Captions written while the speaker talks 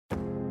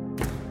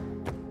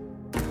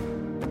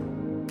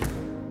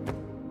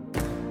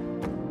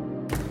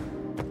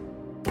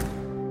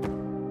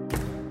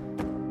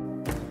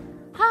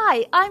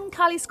Hi, I'm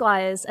Carly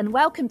Squires and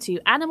welcome to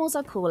Animals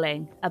Are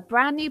Calling, a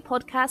brand new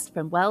podcast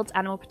from World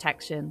Animal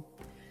Protection.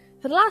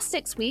 For the last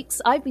 6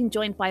 weeks, I've been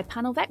joined by a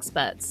panel of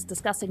experts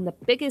discussing the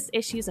biggest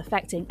issues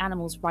affecting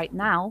animals right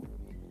now,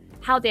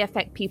 how they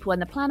affect people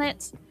and the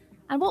planet,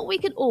 and what we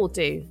can all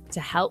do to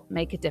help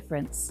make a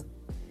difference.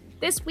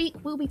 This week,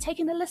 we'll be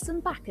taking a listen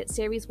back at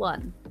Series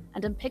 1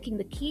 and unpicking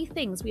the key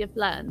things we have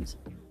learned.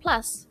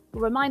 Plus,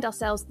 we'll remind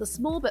ourselves of the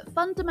small but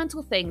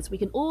fundamental things we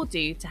can all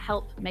do to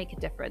help make a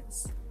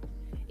difference.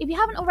 If you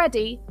haven't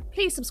already,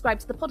 please subscribe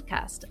to the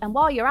podcast, and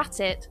while you're at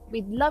it,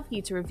 we'd love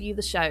you to review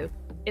the show.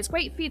 It's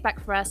great feedback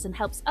for us and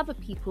helps other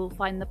people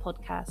find the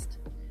podcast.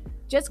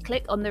 Just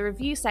click on the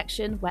review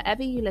section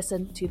wherever you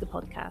listen to the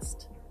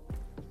podcast.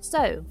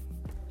 So,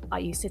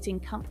 are you sitting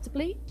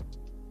comfortably?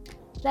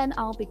 Then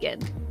I'll begin.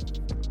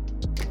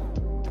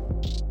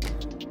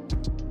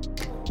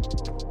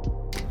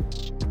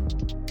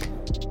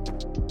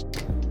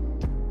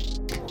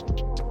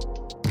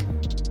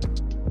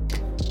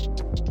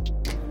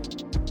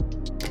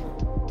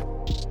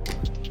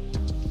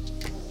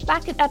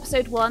 Back in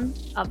episode 1,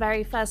 our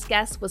very first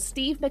guest was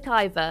Steve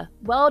McIver,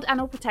 World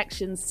Animal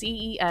Protection's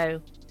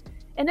CEO.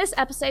 In this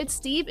episode,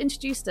 Steve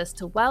introduced us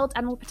to World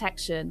Animal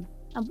Protection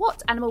and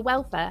what animal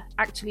welfare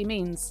actually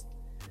means.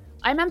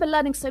 I remember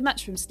learning so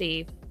much from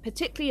Steve,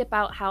 particularly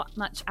about how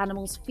much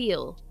animals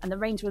feel and the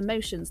range of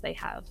emotions they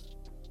have.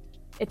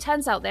 It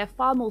turns out they're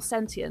far more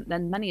sentient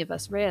than many of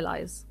us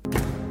realise.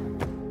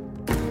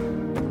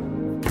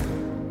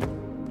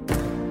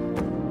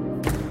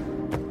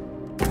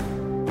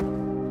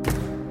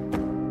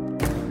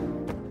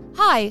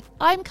 Hi,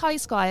 I'm Carly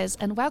Squires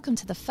and welcome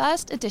to the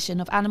first edition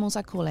of Animals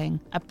Are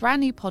Calling, a brand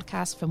new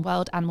podcast from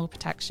World Animal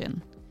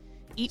Protection.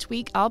 Each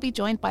week I'll be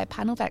joined by a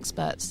panel of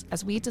experts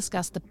as we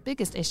discuss the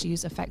biggest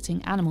issues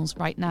affecting animals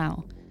right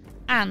now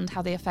and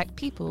how they affect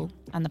people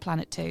and the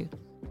planet too.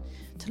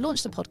 To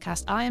launch the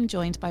podcast, I am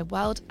joined by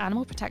World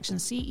Animal Protection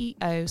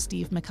CEO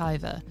Steve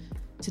McIver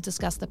to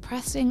discuss the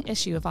pressing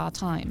issue of our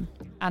time,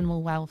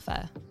 animal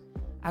welfare.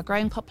 Our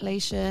growing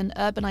population,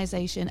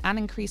 urbanisation and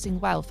increasing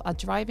wealth are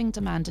driving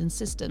demand in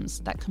systems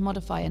that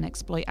commodify and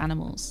exploit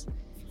animals.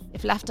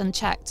 If left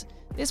unchecked,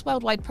 this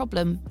worldwide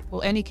problem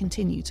will only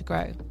continue to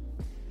grow.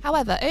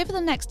 However, over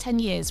the next 10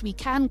 years, we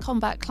can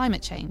combat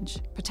climate change,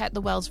 protect the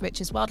world's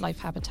richest wildlife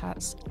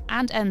habitats,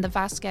 and end the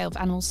vast scale of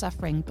animal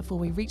suffering before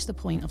we reach the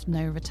point of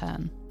no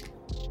return.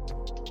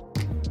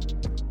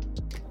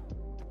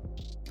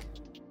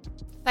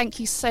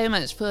 Thank you so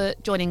much for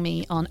joining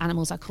me on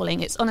Animals Are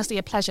Calling. It's honestly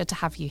a pleasure to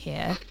have you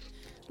here.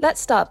 Let's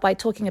start by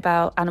talking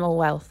about animal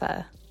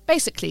welfare.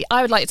 Basically,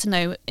 I would like to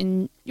know,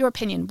 in your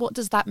opinion, what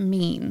does that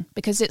mean?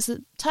 Because it's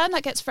a term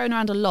that gets thrown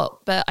around a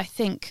lot, but I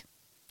think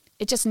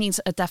it just needs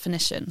a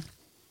definition.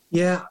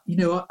 Yeah,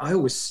 I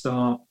always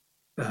start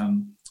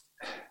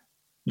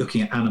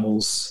looking at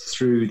animals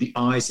through the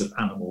eyes of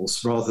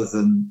animals rather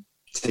than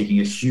taking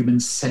a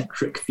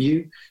human-centric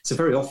view. So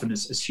very often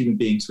as human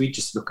beings, we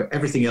just look at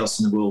everything else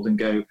in the world and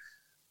go,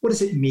 what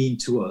does it mean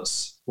to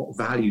us? What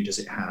value does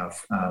it have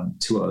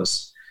to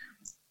us?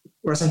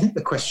 Whereas I think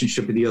the question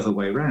should be the other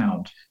way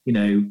around.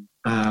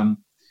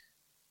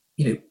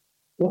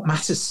 What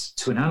matters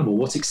to an animal?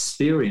 What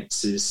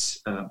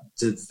experiences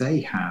do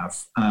they have?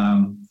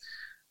 I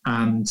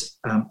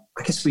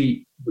guess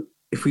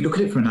if we look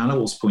at it from an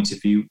animal's point of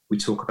view, we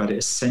talk about it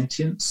as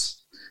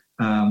sentience.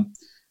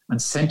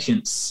 And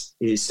sentience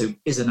is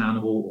an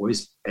animal, or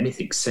is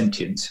anything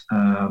sentient?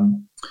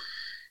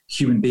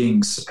 Human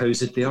beings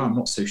supposedly are. I'm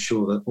not so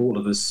sure that all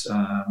of us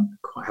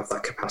quite have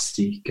that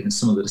capacity, given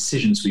some of the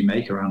decisions we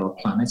make around our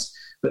planet.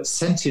 But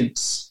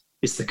sentience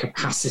is the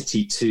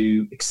capacity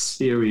to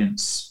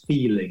experience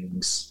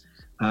feelings,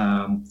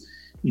 and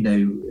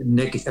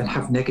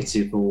have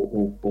negative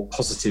or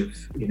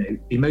positive,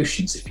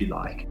 emotions, if you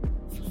like.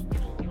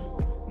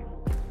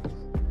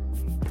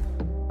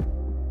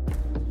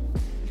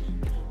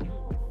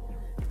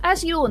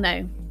 As you all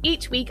know,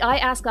 each week I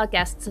ask our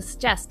guests to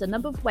suggest a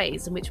number of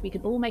ways in which we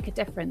can all make a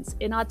difference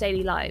in our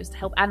daily lives to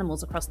help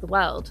animals across the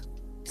world.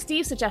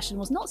 Steve's suggestion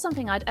was not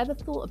something I'd ever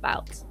thought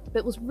about,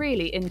 but was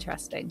really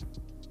interesting.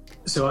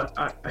 So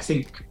I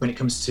think when it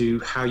comes to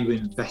how you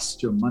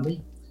invest your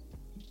money,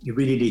 you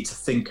really need to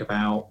think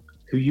about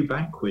who you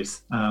bank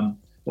with,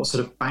 what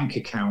sort of bank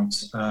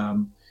account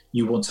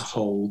you want to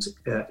hold.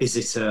 Is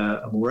it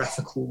a more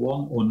ethical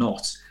one or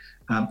not?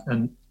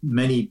 And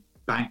many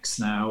banks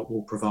now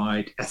will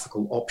provide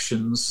ethical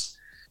options.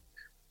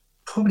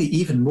 Probably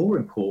even more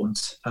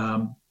important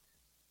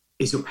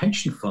is your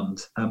pension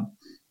fund.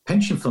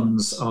 Pension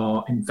funds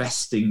are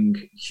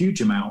investing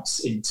huge amounts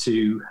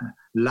into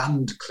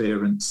land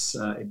clearance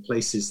in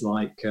places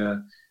like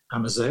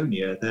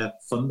Amazonia. They're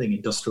funding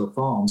industrial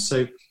farms.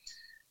 So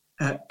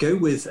go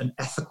with an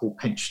ethical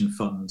pension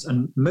fund.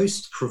 And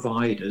most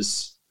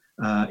providers,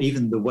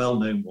 even the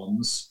well-known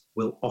ones,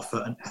 will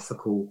offer an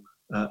ethical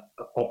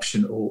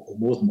option or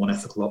more than one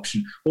ethical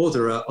option. Or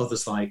there are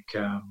others like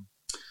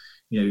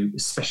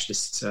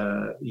specialist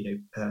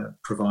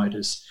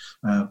providers,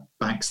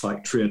 banks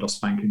like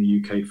Triodos Bank in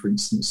the UK, for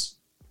instance.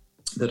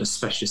 that are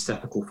specialist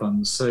ethical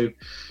funds. So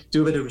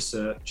do a bit of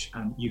research,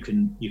 and you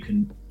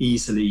can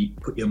easily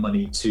put your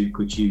money to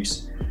good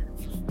use.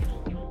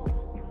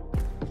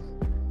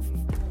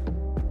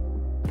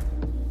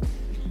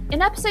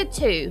 In episode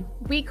 2,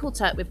 we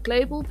caught up with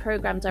Global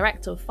Programme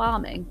Director of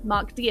Farming,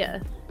 Mark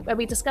Deere, where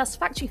we discussed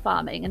factory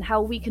farming and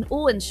how we can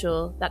all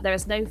ensure that there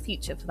is no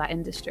future for that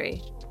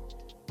industry.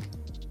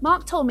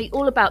 Mark told me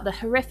all about the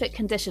horrific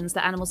conditions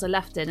that animals are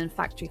left in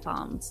factory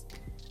farms,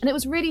 and it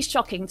was really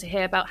shocking to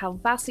hear about how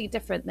vastly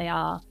different they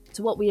are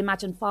to what we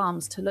imagine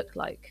farms to look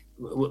like.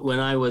 When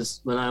I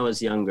was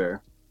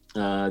younger,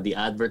 the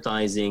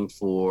advertising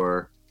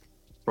for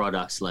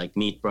products like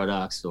meat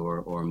products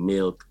or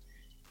milk,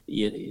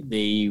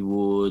 they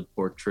would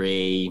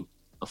portray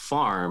a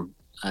farm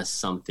as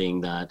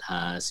something that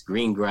has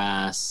green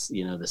grass,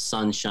 the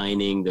sun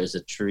shining, there's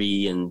a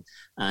tree and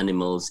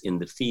animals in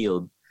the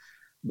field.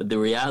 But the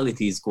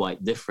reality is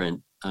quite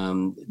different.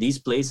 These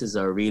places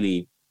are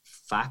really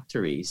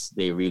factories.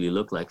 They really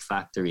look like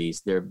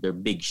factories. They're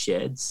big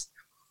sheds.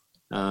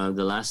 The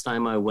last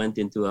time I went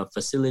into a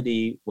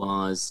facility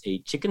was a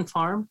chicken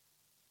farm,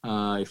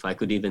 if I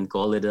could even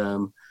call it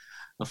a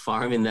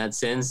farm in that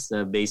sense,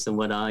 based on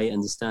what I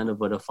understand of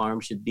what a farm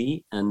should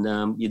be. And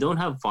you don't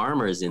have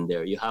farmers in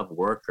there, you have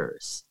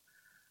workers.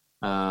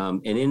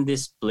 And in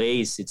this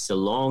place, it's a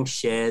long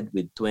shed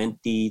with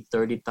 20,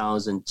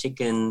 30,000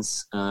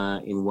 chickens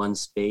in one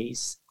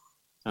space.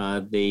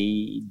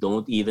 They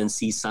don't even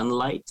see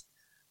sunlight.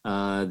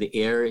 The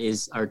air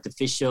is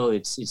artificial,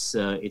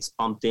 it's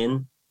pumped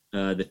in.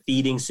 The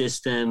feeding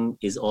system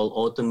is all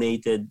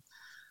automated.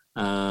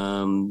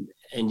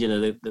 And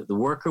the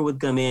worker would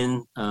come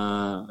in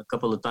a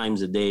couple of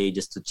times a day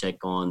just to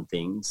check on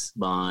things,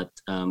 but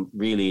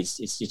really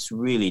it's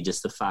really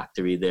just a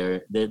factory.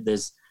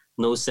 There's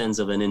no sense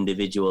of an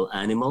individual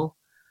animal,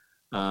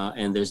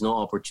 and there's no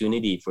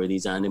opportunity for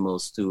these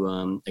animals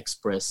to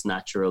express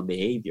natural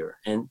behavior.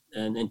 And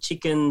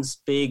chickens,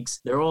 pigs,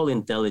 they're all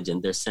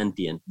intelligent. They're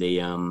sentient. They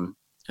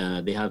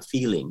have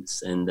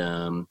feelings,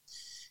 and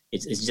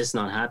it's just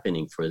not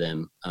happening for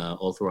them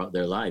all throughout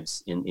their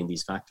lives in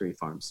these factory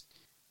farms.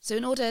 So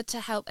in order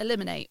to help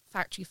eliminate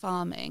factory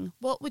farming,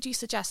 what would you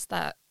suggest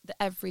that the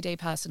everyday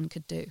person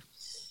could do?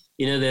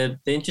 The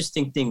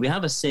interesting thing, we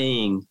have a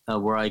saying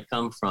where I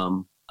come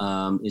from,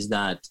 is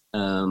that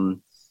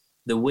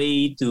the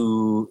way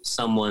to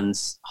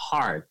someone's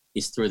heart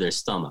is through their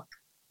stomach,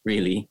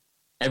 really.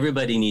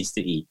 Everybody needs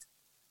to eat.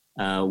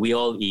 We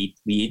all eat.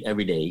 We eat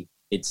every day.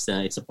 It's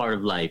a part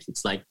of life.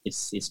 It's like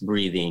it's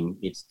breathing,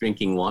 it's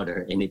drinking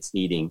water, and it's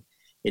eating.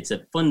 It's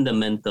a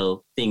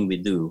fundamental thing we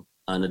do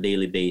on a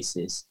daily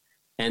basis.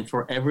 And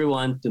for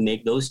everyone to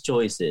make those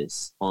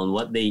choices on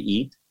what they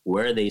eat,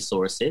 where they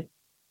source it,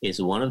 is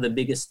one of the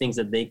biggest things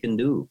that they can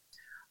do.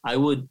 I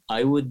would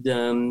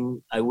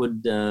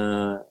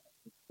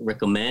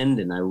recommend,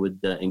 and I would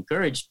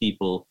encourage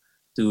people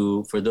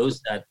for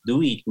those that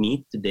do eat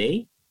meat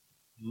today,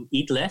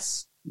 eat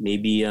less.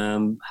 Maybe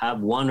have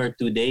 1 or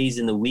 2 days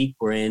in the week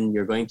wherein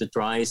you're going to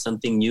try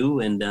something new,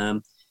 and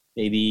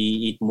maybe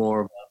eat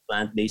more of a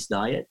plant-based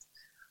diet.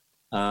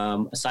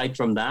 Aside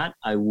from that,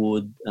 I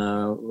would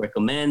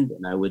recommend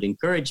and I would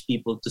encourage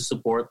people to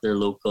support their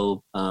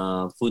local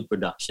food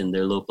production,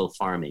 their local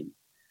farming.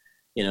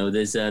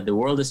 The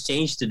world has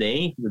changed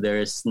today.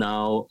 There's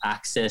now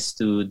access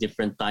to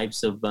different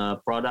types of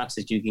products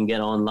that you can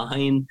get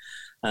online,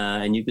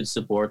 and you could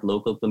support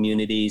local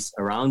communities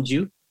around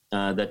you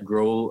that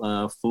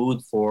grow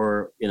food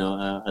for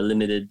a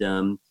limited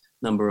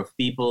number of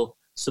people.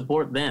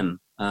 Support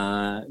them.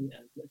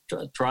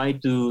 Try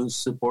to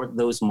support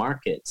those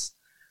markets.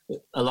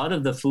 A lot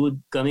of the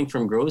food coming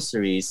from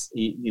groceries,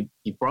 you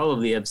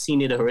probably have seen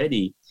it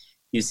already.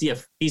 You see a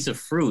piece of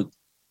fruit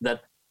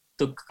that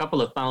took a couple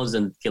of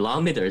 1,000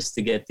 kilometers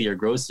to get to your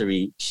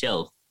grocery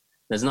shelf.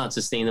 That's not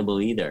sustainable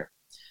either.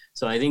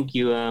 So I think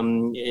you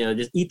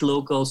just eat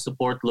local,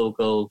 support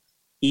local,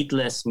 eat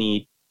less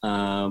meat,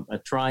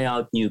 try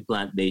out new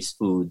plant-based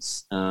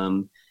foods,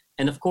 and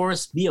of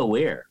course be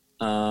aware.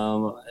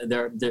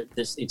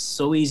 It's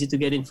so easy to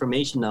get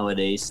information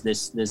nowadays.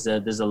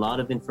 There's a lot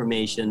of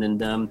information,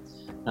 and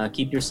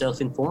keep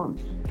yourself informed.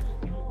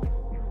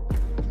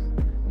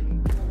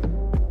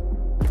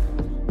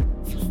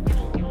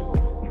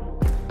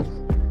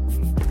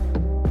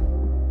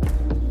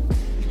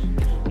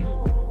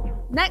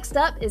 Next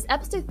up is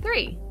episode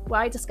 3,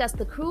 where I discuss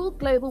the cruel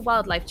global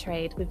wildlife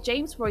trade with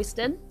James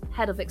Royston,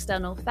 Head of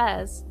External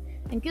Affairs,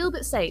 and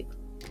Gilbert Sape,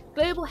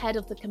 Global Head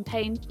of the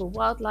Campaign for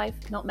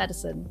Wildlife, Not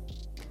Medicine.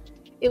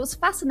 It was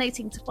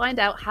fascinating to find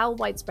out how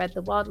widespread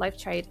the wildlife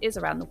trade is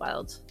around the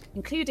world,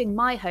 including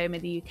my home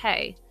in the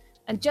UK,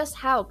 and just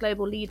how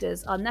global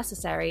leaders are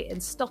necessary in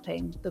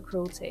stopping the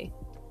cruelty.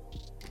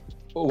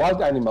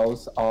 Wild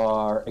animals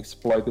are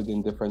exploited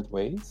in different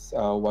ways,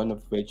 one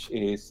of which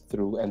is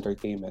through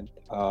entertainment.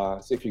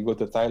 So if you go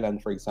to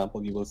Thailand, for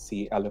example, you will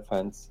see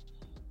elephants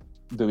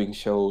doing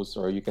shows,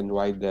 or you can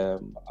ride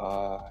them.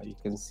 You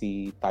can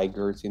see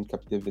tigers in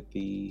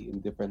captivity in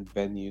different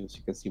venues.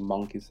 You can see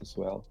monkeys as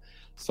well.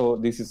 So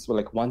this is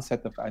like one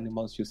set of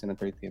animals used in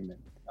entertainment.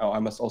 I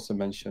must also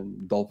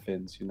mention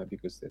dolphins,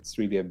 because it's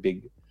really a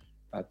big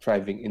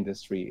thriving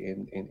industry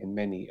in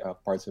many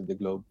parts of the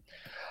globe.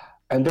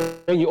 And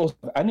then you also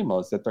have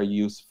animals that are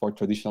used for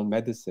traditional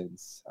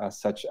medicines,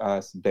 such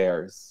as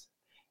bears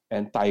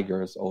and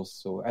tigers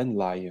also, and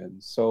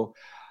lions. So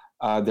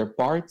their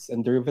parts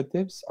and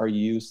derivatives are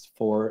used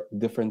for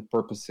different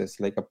purposes,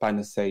 like a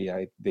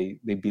panacea. They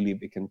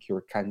believe it can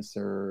cure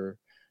cancer,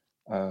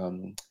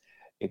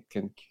 it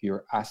can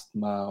cure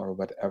asthma or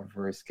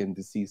whatever, skin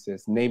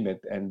diseases, name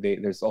it. And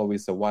there's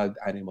always a wild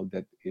animal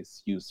that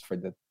is used for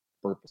that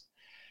purpose.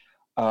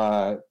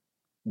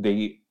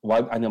 The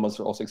wild animals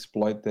are also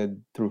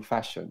exploited through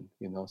fashion,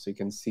 so you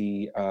can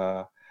see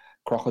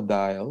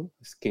crocodile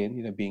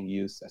skin, being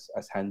used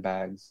as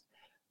handbags.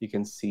 You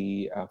can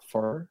see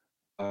fur,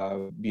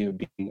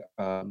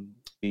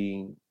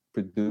 being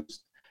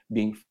produced,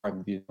 being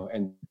farmed,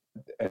 and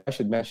I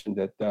should mention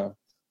that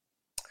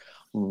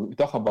when we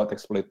talk about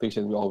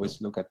exploitation, we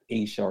always look at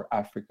Asia or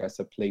Africa as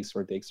a place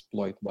where they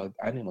exploit wild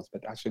animals,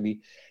 but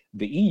actually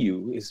the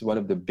EU is one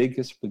of the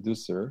biggest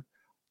producer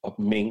of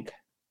mink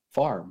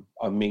fur,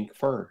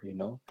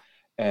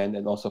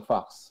 and also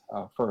fox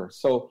fur.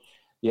 So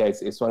yeah,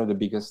 it's one of the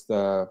biggest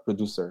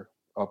producer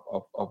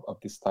of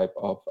this type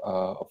of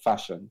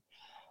fashion.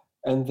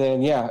 And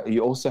then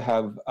you also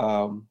have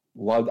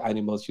wild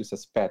animals used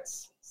as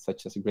pets,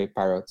 such as gray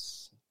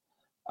parrots,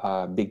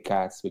 big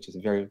cats, which is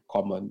very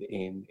common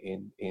in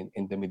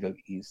the Middle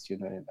East,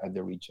 and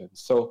other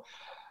regions. So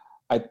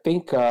I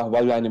think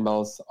wild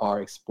animals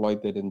are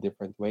exploited in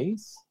different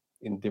ways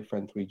in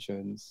different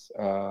regions.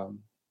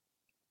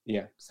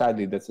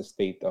 Sadly, that's the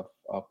state of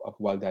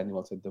wild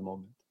animals at the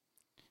moment.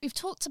 We've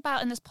talked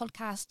about in this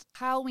podcast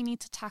how we need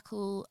to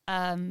tackle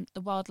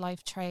the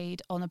wildlife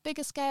trade on a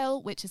bigger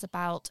scale, which is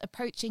about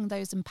approaching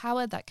those in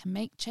power that can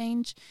make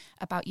change,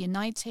 about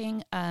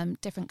uniting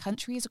different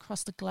countries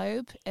across the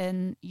globe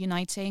in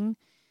uniting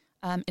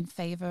in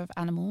favour of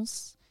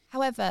animals.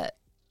 However,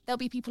 there'll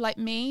be people like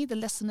me, the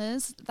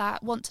listeners,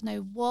 that want to know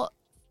what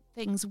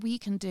things we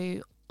can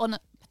do on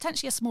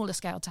potentially a smaller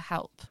scale to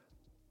help.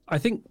 I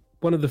think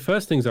one of the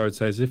first things I would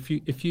say is if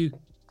you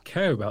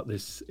care about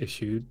this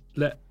issue,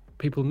 let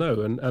people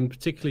know, and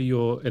particularly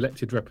your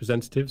elected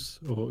representatives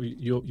or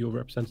your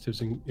representatives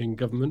in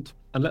government,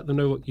 and let them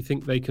know what you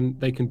think they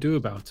can do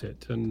about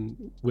it.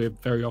 And we're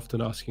very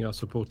often asking our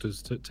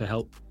supporters to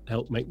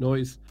help make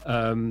noise,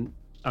 and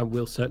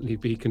we'll certainly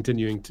be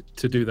continuing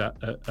to do that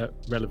at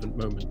relevant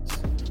moments.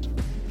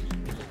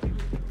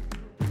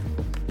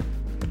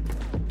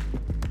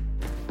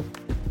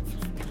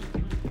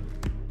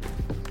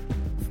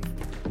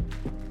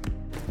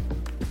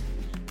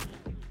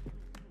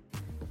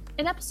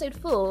 In episode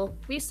 4,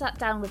 we sat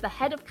down with the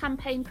head of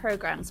campaign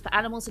programmes for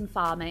animals and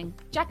farming,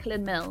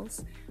 Jacqueline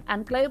Mills,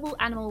 and global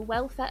animal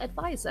welfare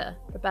advisor,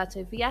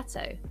 Roberto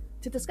Vieto,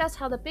 to discuss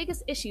how the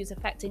biggest issues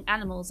affecting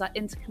animals are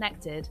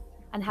interconnected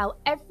and how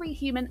every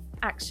human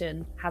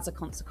action has a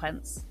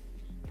consequence.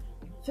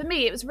 For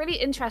me, it was really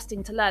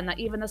interesting to learn that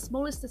even the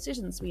smallest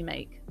decisions we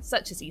make,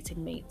 such as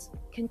eating meat,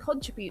 can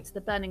contribute to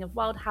the burning of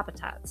wild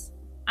habitats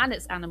and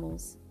its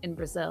animals in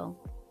Brazil.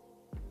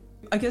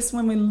 I guess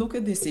when we look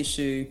at this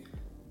issue,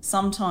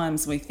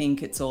 sometimes we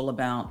think it's all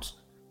about,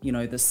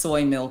 the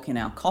soy milk in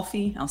our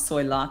coffee, our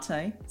soy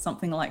latte,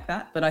 something like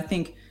that. But I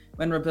think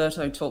when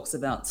Roberto talks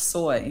about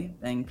soy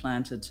being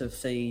planted to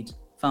feed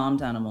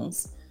farmed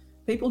animals,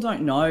 people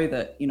don't know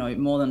that,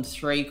 more than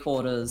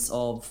 3/4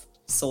 of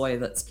soy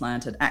that's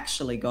planted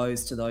actually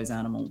goes to those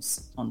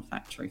animals on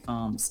factory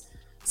farms.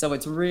 So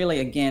it's really,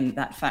 again,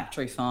 that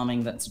factory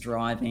farming that's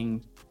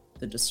driving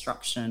the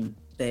destruction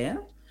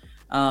there.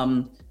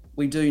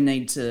 We do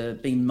need to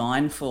be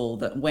mindful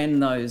that when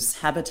those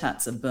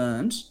habitats are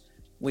burnt,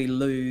 we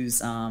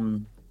lose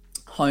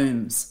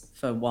homes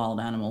for wild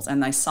animals,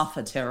 and they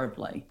suffer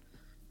terribly.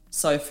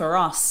 So for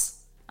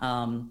us,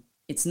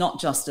 it's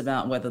not just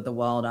about whether the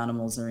wild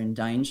animals are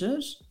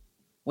endangered.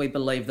 We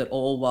believe that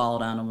all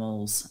wild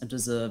animals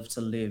deserve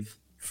to live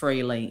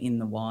freely in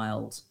the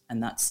wild,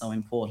 and that's so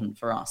important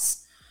for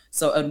us.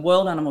 So at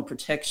World Animal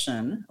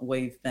Protection,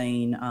 we've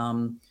been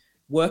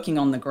working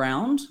on the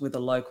ground with a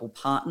local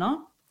partner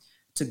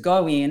to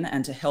go in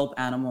and to help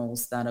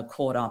animals that are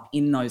caught up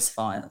in those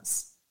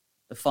fires,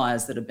 the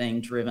fires that are being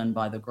driven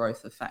by the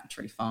growth of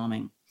factory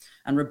farming.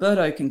 And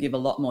Roberto can give a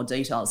lot more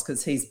details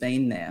because he's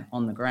been there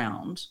on the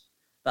ground.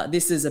 But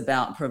this is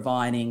about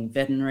providing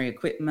veterinary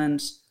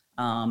equipment,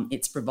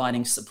 it's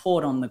providing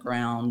support on the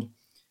ground,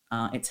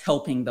 it's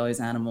helping those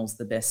animals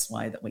the best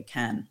way that we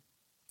can.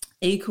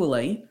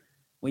 Equally,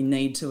 we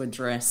need to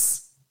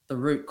address the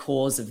root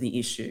cause of the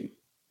issue.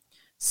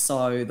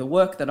 So the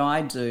work that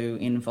I do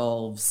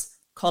involves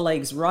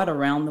colleagues right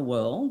around the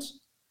world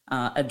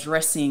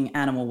addressing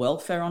animal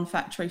welfare on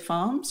factory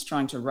farms,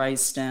 trying to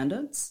raise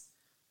standards.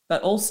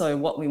 But also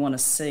what we want to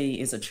see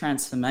is a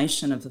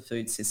transformation of the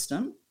food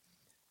system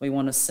We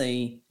want to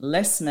see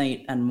less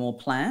meat and more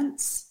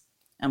plants,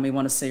 and we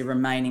want to see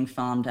remaining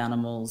farmed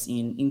animals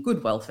in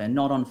good welfare,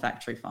 not on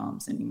factory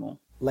farms anymore.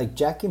 Like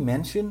Jackie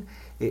mentioned,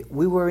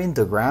 we were in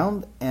the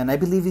ground, and I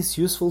believe it's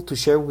useful to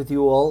share with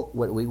you all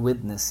what we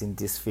witness in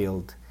this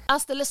field.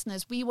 As the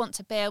listeners, we want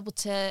to be able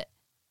to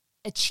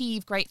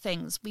achieve great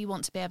things. We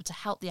want to be able to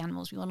help the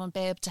animals. We want to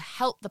be able to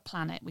help the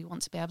planet. We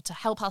want to be able to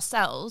help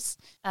ourselves.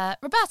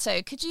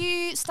 Roberto, could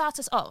you start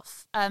us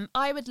off?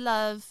 I would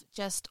love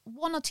just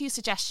 1 or 2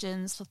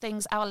 suggestions for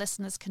things our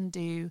listeners can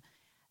do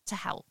to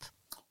help.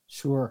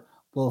 Sure.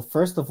 Well,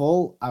 first of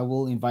all, I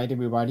will invite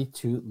everybody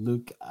to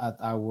look at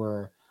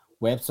our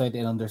website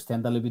and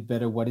understand a little bit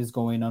better what is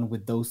going on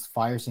with those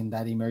fires in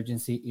that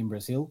emergency in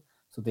Brazil,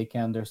 so they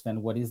can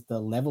understand what is the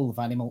level of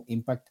animal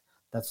impact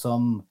that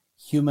some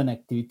human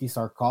activities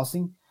are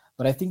causing.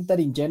 But I think that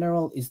in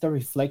general is the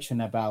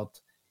reflection about,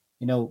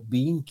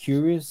 being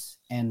curious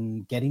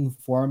and getting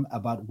informed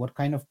about what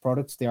kind of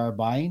products they are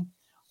buying.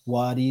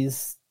 What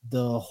is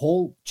the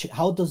whole,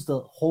 how does the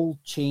whole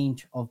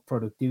change of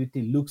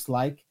productivity looks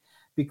like?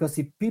 Because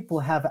if people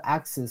have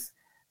access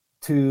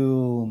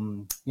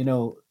to,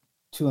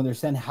 to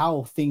understand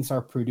how things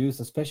are produced,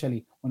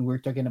 especially when we're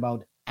talking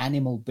about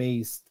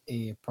animal-based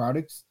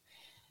products,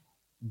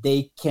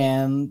 they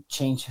can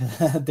change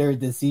their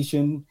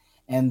decision,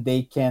 and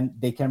they can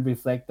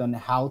reflect on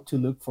how to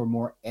look for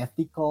more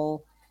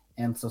ethical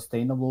and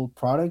sustainable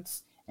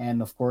products, and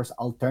of course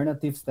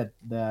alternatives that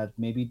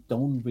maybe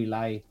don't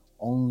rely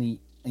only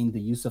in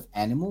the use of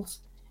animals,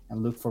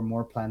 and look for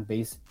more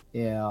plant-based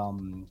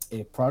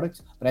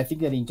products. But I think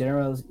that in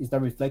general is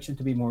the reflection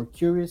to be more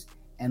curious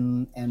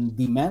and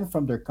demand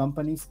from their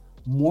companies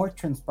more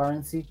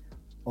transparency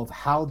of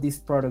how these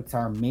products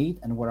are made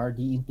and what are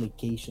the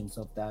implications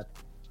of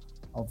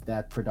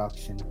that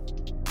production.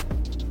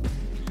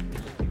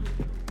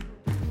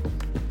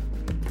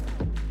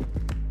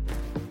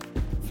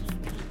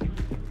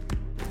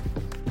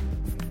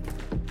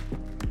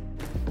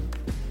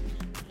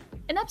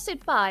 In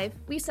episode 5,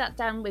 we sat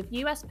down with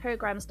US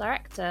Programs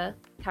Director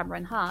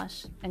Cameron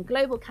Harsh and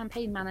Global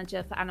Campaign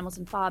Manager for Animals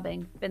and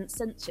Farming Vince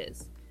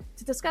Sinches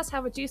to discuss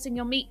how reducing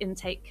your meat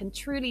intake can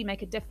truly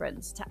make a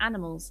difference to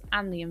animals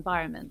and the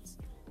environment.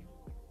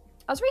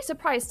 I was really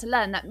surprised to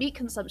learn that meat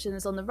consumption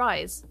is on the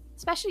rise,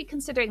 especially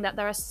considering that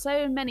there are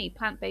so many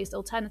plant-based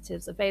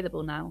alternatives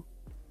available now.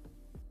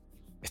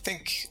 I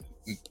think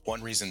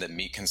one reason that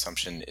meat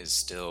consumption is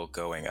still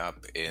going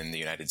up in the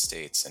United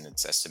States, and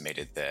it's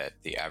estimated that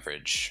the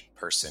average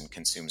person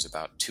consumes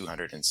about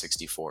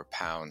 264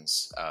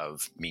 pounds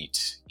of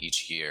meat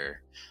each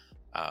year,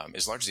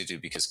 is largely due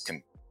because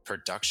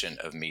production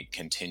of meat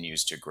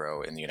continues to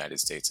grow in the United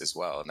States as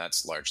well. And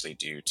that's largely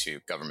due to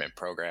government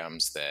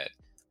programs that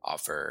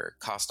offer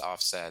cost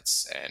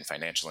offsets and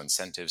financial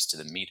incentives to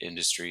the meat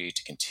industry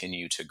to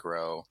continue to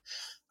grow.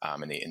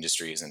 And the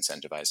industry is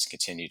incentivized to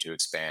continue to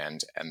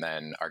expand. And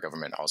then our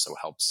government also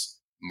helps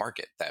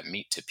market that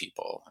meat to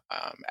people,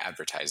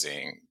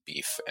 advertising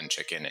beef and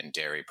chicken and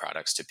dairy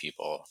products to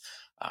people,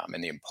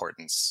 and the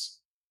importance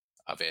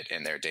of it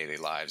in their daily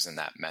lives and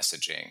that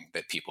messaging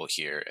that people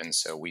hear. And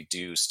so we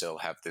do still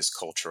have this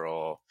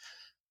cultural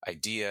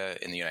idea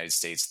in the United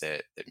States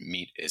that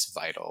meat is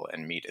vital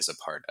and meat is a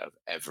part of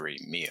every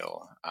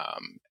meal.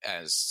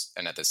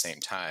 And at the same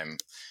time,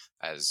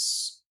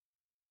 as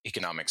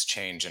economics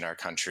change in our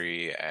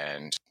country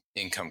and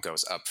income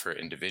goes up for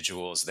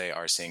individuals, they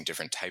are seeing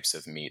different types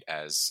of meat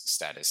as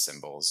status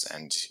symbols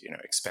and,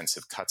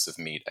 expensive cuts of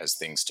meat as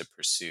things to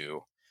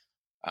pursue.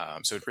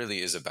 So it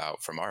really is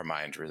about, from our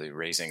mind, really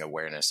raising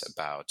awareness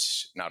about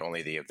not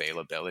only the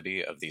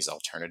availability of these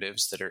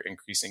alternatives that are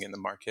increasing in the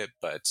market,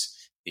 but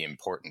the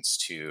importance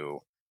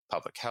to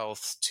public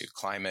health, to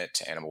climate,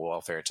 to animal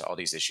welfare, to all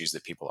these issues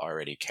that people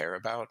already care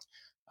about,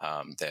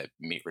 that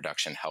meat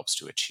reduction helps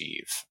to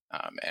achieve.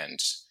 And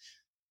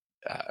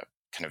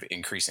kind of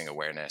increasing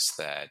awareness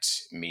that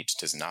meat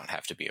does not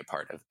have to be a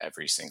part of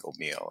every single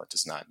meal. It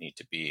does not need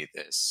to be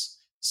this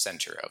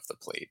center of the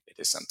plate. It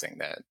is something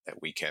that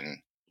we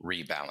can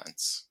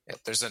rebalance.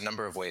 There's a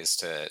number of ways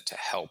to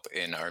help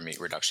in our meat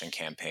reduction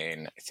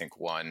campaign. I think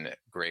one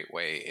great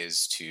way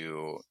is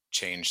to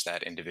change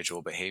that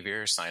individual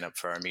behavior, sign up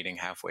for our Meeting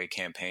Halfway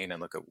campaign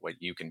and look at what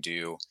you can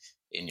do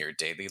in your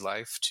daily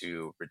life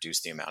to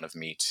reduce the amount of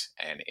meat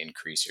and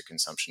increase your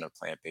consumption of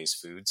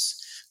plant-based foods.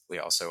 We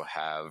also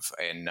have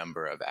a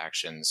number of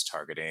actions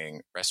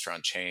targeting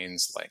restaurant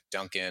chains like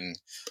Dunkin'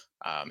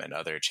 and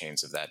other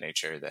chains of that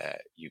nature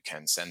that you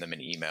can send them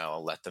an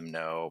email, let them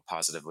know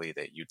positively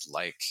that you'd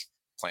like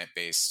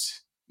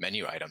plant-based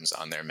menu items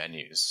on their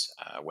menus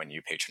when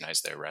you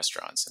patronize their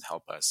restaurants, and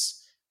help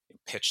us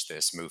pitch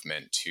this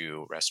movement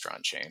to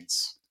restaurant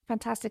chains.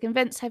 Fantastic. And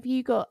Vince, have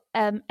you got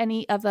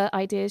any other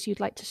ideas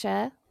you'd like to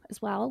share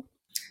as well?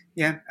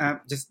 Yeah,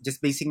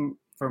 just basing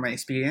for my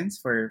experience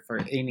for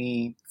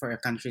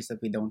countries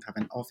that we don't have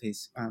an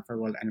office for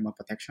World Animal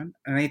Protection,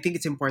 and I think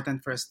it's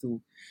important for us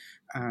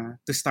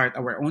to start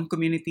our own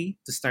community,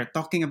 to start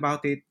talking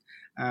about it.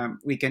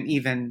 We can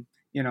even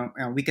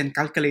we can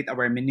calculate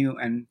our menu,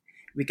 and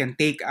we can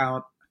take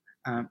out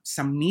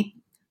some meat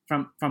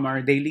from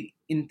our daily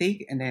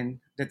intake, and then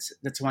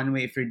that's one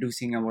way of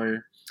reducing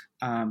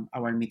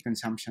our meat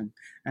consumption.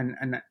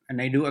 And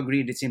I do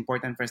agree that it's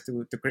important for us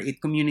to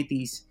create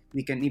communities.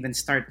 We can even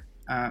start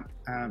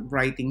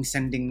writing,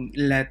 sending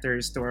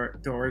letters to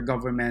our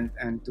government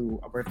and to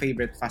our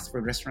favorite fast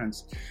food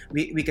restaurants.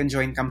 We can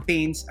join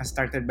campaigns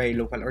started by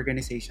local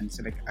organizations,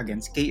 like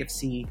against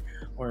KFC,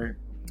 or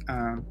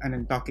and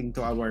then talking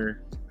to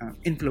our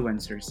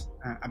influencers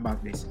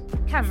about this.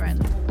 Cameron,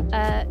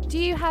 do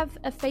you have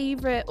a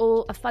favorite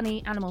or a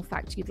funny animal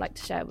fact you'd like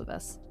to share with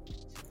us?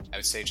 I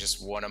would say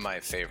just one of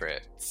my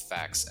favorite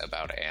facts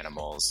about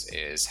animals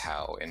is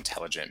how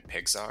intelligent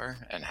pigs are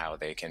and how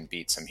they can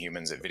beat some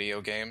humans at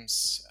video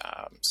games.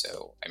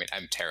 So, I mean,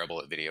 I'm terrible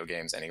at video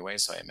games anyway,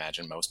 so I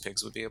imagine most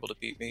pigs would be able to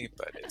beat me,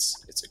 but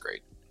it's a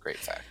great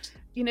fact.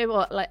 You know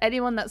what? Like,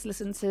 anyone that's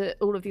listened to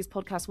all of these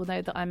podcasts will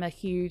know that I'm a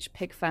huge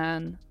pig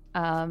fan.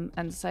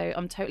 And so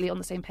I'm totally on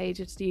the same page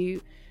as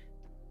you,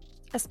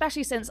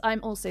 especially since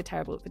I'm also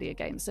terrible at video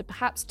games. So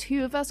perhaps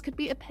two of us could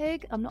beat a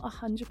pig. I'm not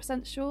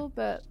 100% sure,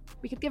 but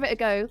we could give it a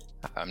go.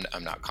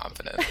 I'm not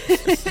confident.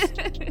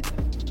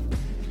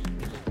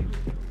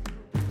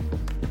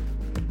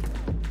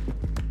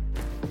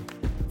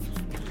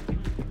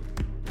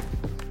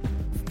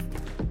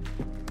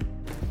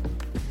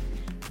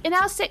 In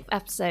our 6th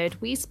episode,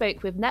 we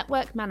spoke with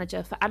Network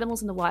Manager for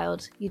Animals in the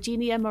Wild,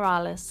 Eugenia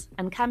Morales,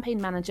 and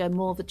Campaign Manager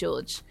Morva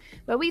George,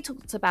 where we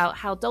talked about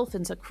how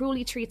dolphins are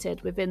cruelly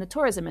treated within the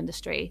tourism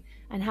industry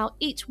and how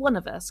each one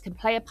of us can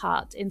play a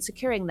part in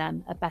securing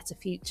them a better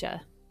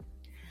future.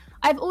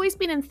 I've always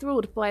been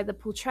enthralled by the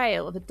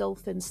portrayal of a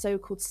dolphin's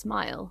so-called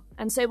smile,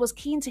 and so was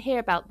keen to hear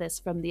about this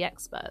from the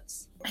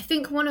experts. I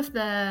think one of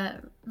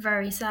the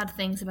very sad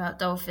things about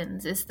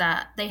dolphins is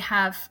that they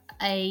have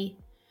a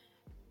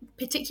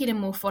particular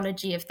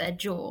morphology of their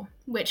jaw,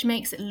 which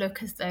makes it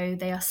look as though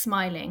they are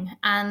smiling.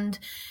 And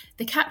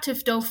the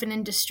captive dolphin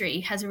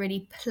industry has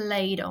really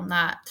played on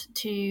that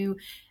to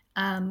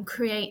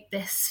create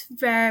this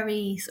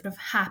very sort of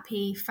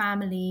happy,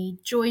 family,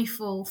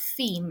 joyful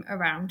theme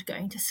around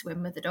going to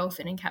swim with a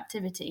dolphin in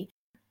captivity.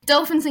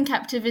 Dolphins in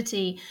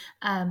captivity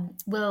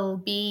will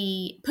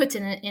be put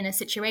in a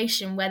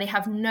situation where they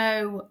have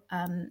no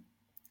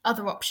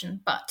other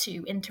option but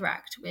to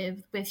interact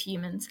with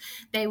humans.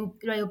 They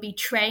will be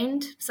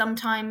trained,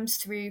 sometimes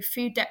through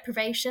food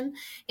deprivation,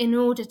 in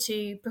order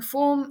to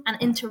perform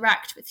and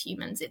interact with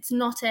humans. It's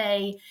not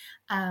a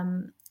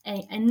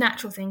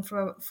natural thing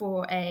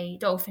for a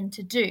dolphin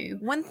to do.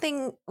 One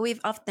thing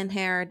we've often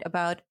heard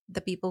about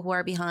the people who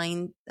are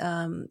behind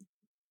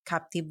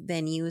captive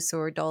venues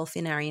or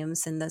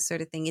dolphinariums and that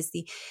sort of thing is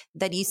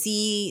that you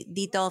see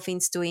the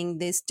dolphins doing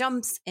these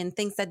jumps and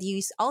things that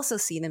you also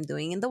see them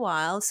doing in the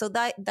wild. So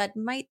that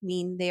might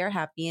mean they are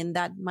happy, and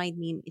that might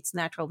mean it's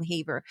natural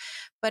behavior.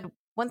 But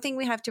one thing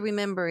we have to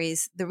remember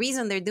is the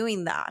reason they're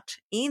doing that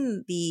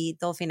in the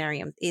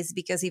dolphinarium is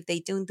because if they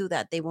don't do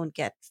that, they won't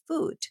get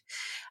food.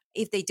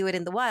 If they do it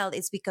in the wild,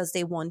 it's because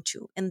they want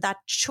to. And that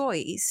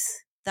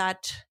choice,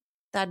 that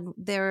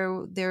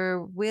their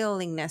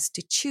willingness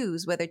to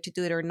choose whether to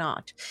do it or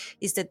not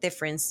is the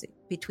difference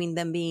between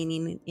them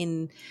being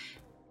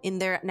in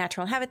their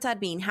natural habitat,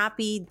 being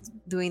happy,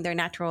 doing their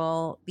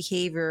natural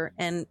behavior,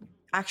 and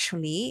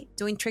actually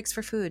doing tricks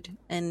for food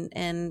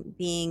and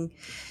being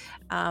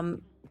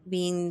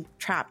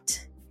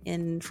trapped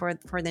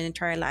for their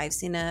entire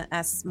lives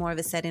as more of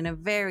a set in a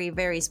very,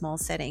 very small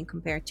setting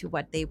compared to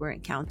what they were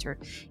encountered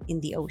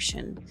in the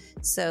ocean.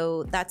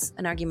 So that's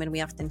an argument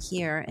we often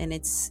hear, and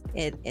it's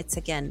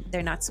again,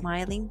 they're not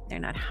smiling, they're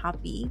not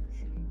happy,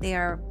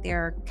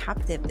 they're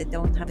captive, they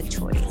don't have a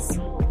choice.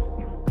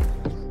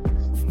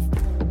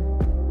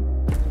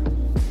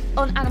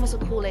 On Animals Are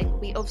Calling,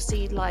 we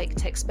obviously like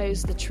to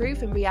expose the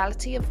truth and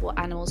reality of what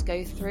animals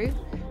go through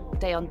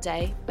day on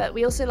day, but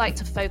we also like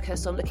to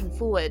focus on looking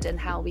forward and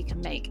how we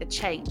can make a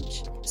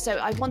change. So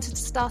I wanted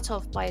to start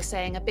off by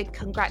saying a big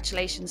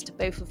congratulations to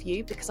both of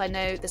you, because I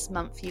know this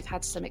month you've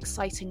had some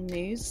exciting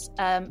news.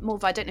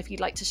 Morva, I don't know if you'd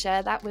like to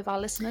share that with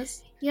our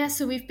listeners. Yeah,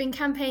 so we've been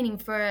campaigning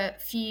for a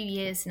few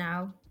years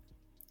now,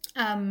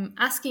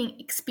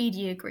 asking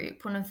Expedia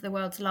Group, one of the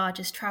world's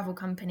largest travel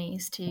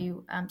companies,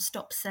 to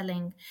stop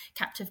selling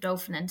captive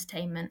dolphin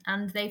entertainment,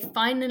 and they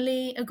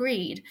finally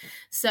agreed.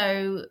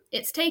 So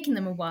it's taken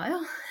them a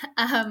while,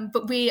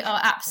 but we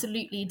are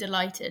absolutely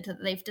delighted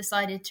that they've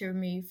decided to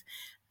remove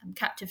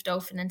captive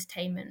dolphin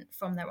entertainment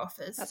from their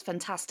offers. That's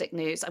fantastic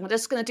news. I'm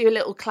just going to do a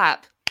little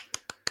clap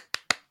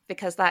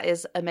because that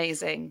is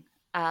amazing.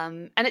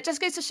 And it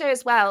just goes to show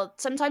as well,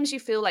 sometimes you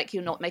feel like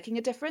you're not making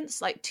a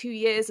difference. Like 2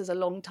 years is a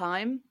long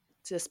time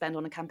to spend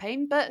on a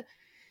campaign, but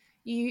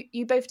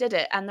you both did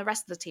it, and the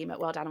rest of the team at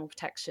World Animal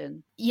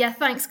Protection. Yeah,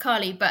 thanks,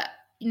 Carly. But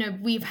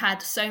we've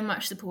had so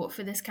much support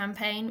for this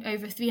campaign.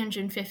 Over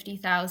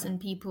 350,000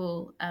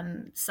 people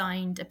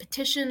signed a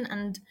petition,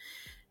 and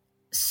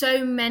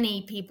so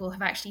many people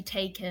have actually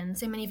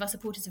so many of our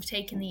supporters have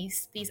taken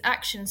these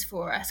actions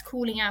for us,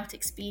 calling out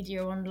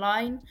Expedia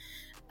online,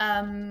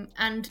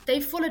 And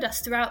they've followed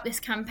us throughout this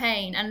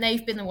campaign, and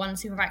they've been the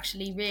ones who have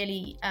actually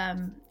really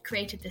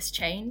created this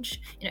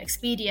change. You know,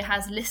 Expedia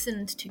has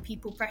listened to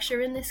people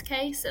pressure in this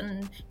case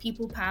and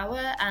people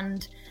power,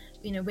 and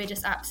you know, we're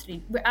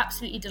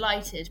absolutely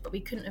delighted, but we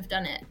couldn't have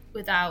done it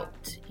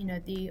without, you know,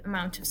 the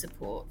amount of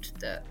support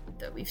that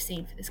we've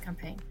seen for this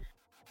campaign.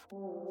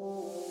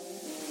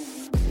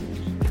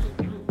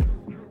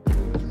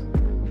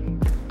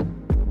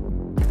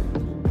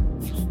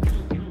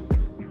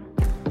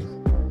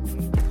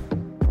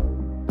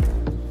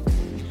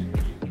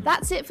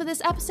 That's it for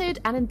this episode,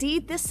 and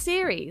indeed this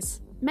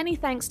series. Many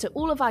thanks to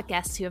all of our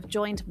guests who have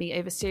joined me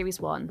over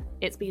Series 1.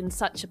 It's been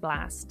such a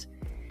blast.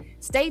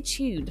 Stay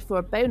tuned for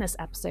a bonus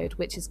episode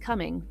which is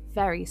coming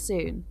very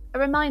soon. A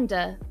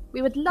reminder,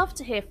 we would love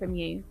to hear from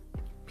you.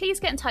 Please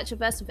get in touch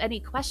with us with any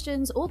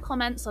questions or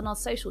comments on our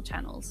social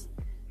channels.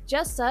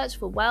 Just search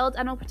for World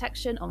Animal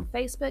Protection on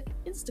Facebook,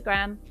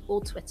 Instagram,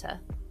 or Twitter.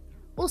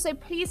 Also,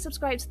 please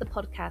subscribe to the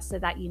podcast so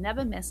that you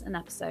never miss an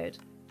episode.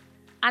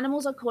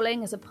 Animals Are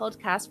Calling is a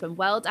podcast from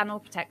World Animal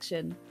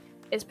Protection.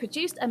 It's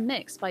produced and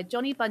mixed by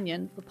Johnny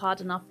Bunyan for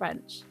Pardon Our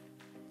French.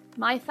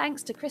 My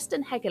thanks to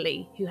Kristen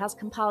Hegerly, who has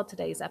compiled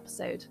today's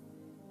episode.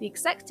 The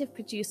executive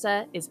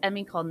producer is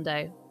Emmy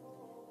Kondo.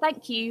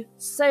 Thank you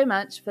so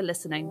much for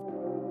listening.